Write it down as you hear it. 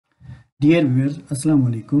Dear viewers, Assalamu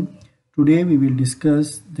alaikum. Today we will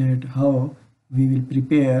discuss that how we will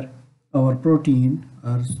prepare our protein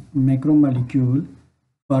or macromolecule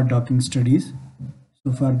for docking studies.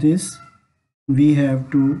 So for this we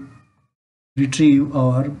have to retrieve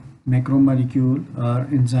our macromolecule or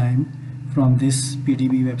enzyme from this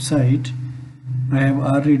PDB website. I have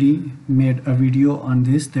already made a video on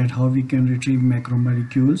this, that how we can retrieve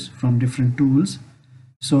macromolecules from different tools.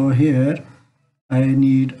 So here I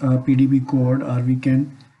need a PDB code, or we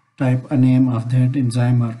can type a name of that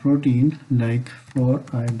enzyme or protein like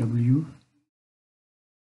 4IW.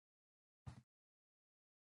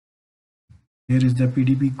 Here is the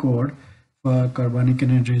PDB code for carbonic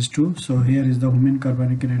anhydrase 2. So here is the human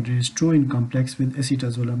carbonic anhydrase 2 in complex with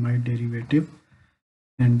acetazolamide derivative,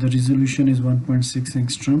 and the resolution is 1.6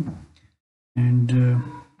 angstrom, and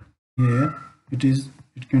here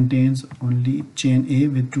it contains only chain A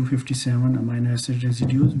with 257 amino acid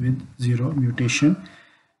residues with 0 mutation.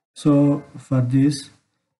 So for this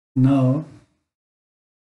now,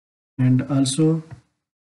 and also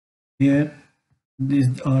here this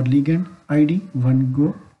our ligand ID 1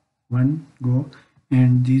 go,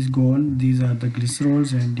 and these are the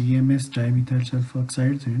glycerols and DMS, dimethyl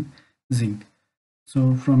sulfoxides, and zinc.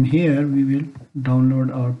 So from here we will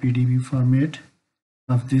download our PDB format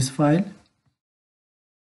of this file,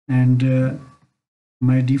 and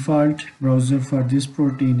my default browser for this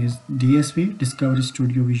protein is DSV, Discovery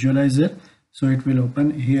Studio Visualizer. So it will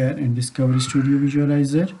open here in Discovery Studio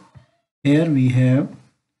Visualizer. Here we have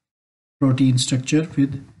protein structure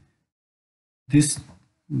with this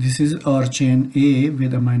is our chain A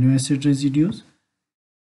with amino acid residues,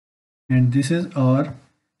 and this is our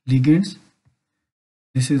ligands.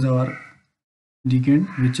 This is our ligand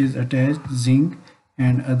which is attached, zinc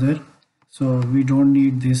and other. So we don't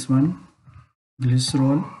need this one,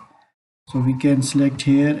 glycerol. So we can select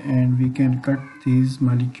here and we can cut these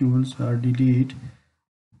molecules or delete.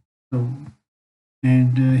 So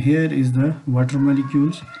and here is the water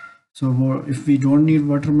molecules. So if we don't need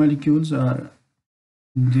water molecules, or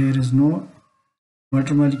there is no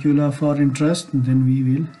water molecule of our interest, then we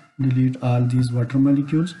will delete all these water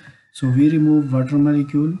molecules. So we remove water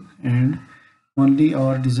molecule and only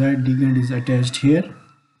our desired ligand is attached here.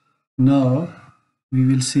 Now we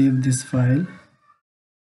will save this file,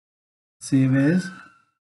 save as.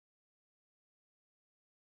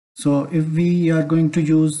 So if we are going to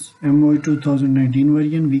use MOE 2019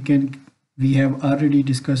 version, we have already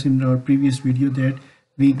discussed in our previous video that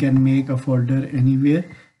we can make a folder anywhere,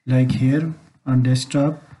 like here on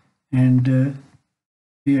desktop, and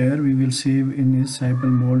here we will save in a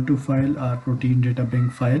mol2 file or protein data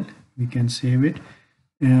bank file. We can save it.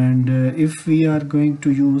 And if we are going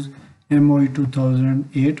to use MOE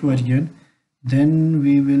 2008 version, then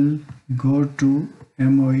we will go to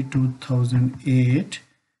MOE 2008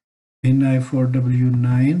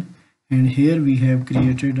 NI4W9, and here we have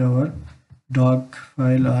created our doc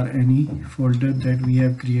file or any folder that we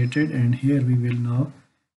have created, and here we will now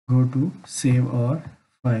go to save our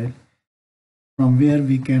file, from where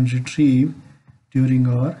we can retrieve during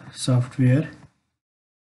our software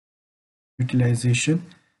utilization.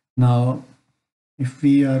 Now if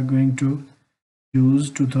we are going to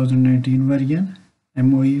use 2019 version,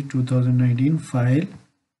 MOE 2019 file,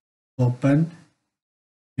 open,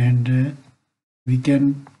 and we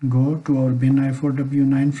can go to our bin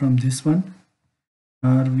i4w9 from this one,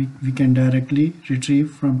 or we can directly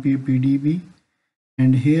retrieve from PDB,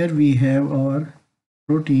 and here we have our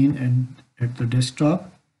protein and at the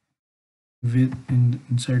desktop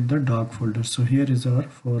inside the doc folder. So here is our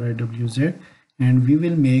 4IWZ, and we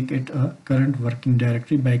will make it a current working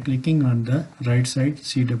directory by clicking on the right side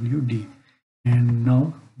CWD, and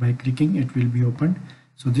now by clicking it will be opened.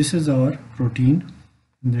 So this is our protein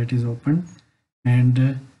that is open,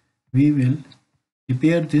 and we will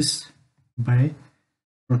prepare this by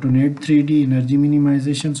protonate 3D energy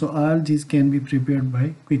minimization. So all these can be prepared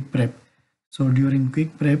by quick prep. So during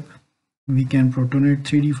quick prep we can protonate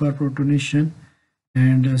 3D for protonation,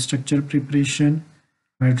 and structure preparation,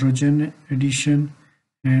 hydrogen addition,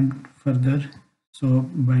 and further. So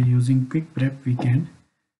by using quick prep we can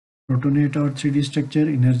protonate our 3D structure,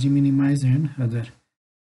 energy minimize, and other.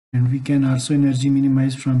 And we can also energy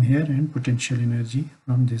minimize from here and potential energy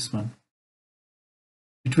from this one.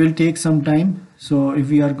 It will take some time. So if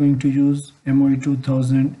we are going to use MOE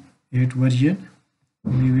 2008 version,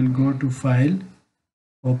 we will go to file,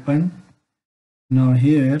 open. Now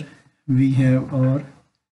here we have our,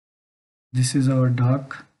 this is our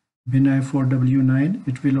doc bin i4w9.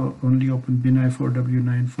 It will only open bin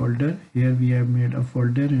i4w9 folder. Here we have made a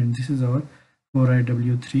folder, and this is our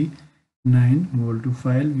 4iw3 9 to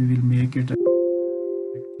file. We will make it a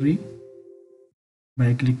directory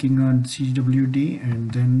by clicking on CWD,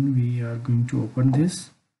 and then we are going to open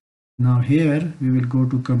this. Now here we will go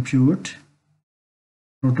to compute,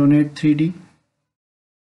 protonate 3D.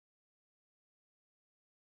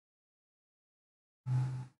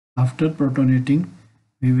 After protonating,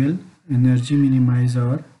 we will energy minimize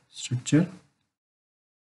our structure.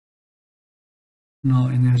 Now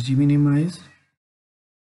energy minimize,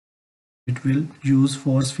 it will use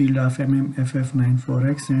force field of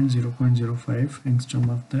FF94X and 0.05 angstrom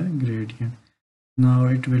of the gradient. Now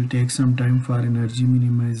it will take some time for energy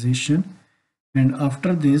minimization, and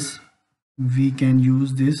after this we can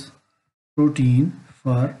use this protein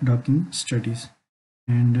for docking studies.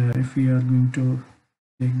 And if we are going to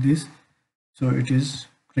take this, so it is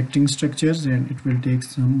correcting structures and it will take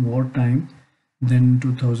some more time than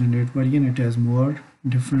 2008 version. It has more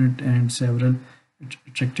different and several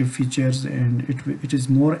attractive features, and it is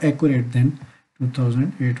more accurate than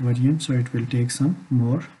 2008 version, so it will take some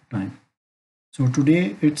more time. So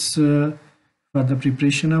today it's for the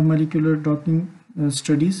preparation of molecular docking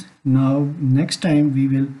studies. Now next time we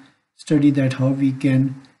will study that how we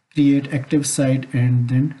can create active site and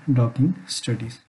then docking studies.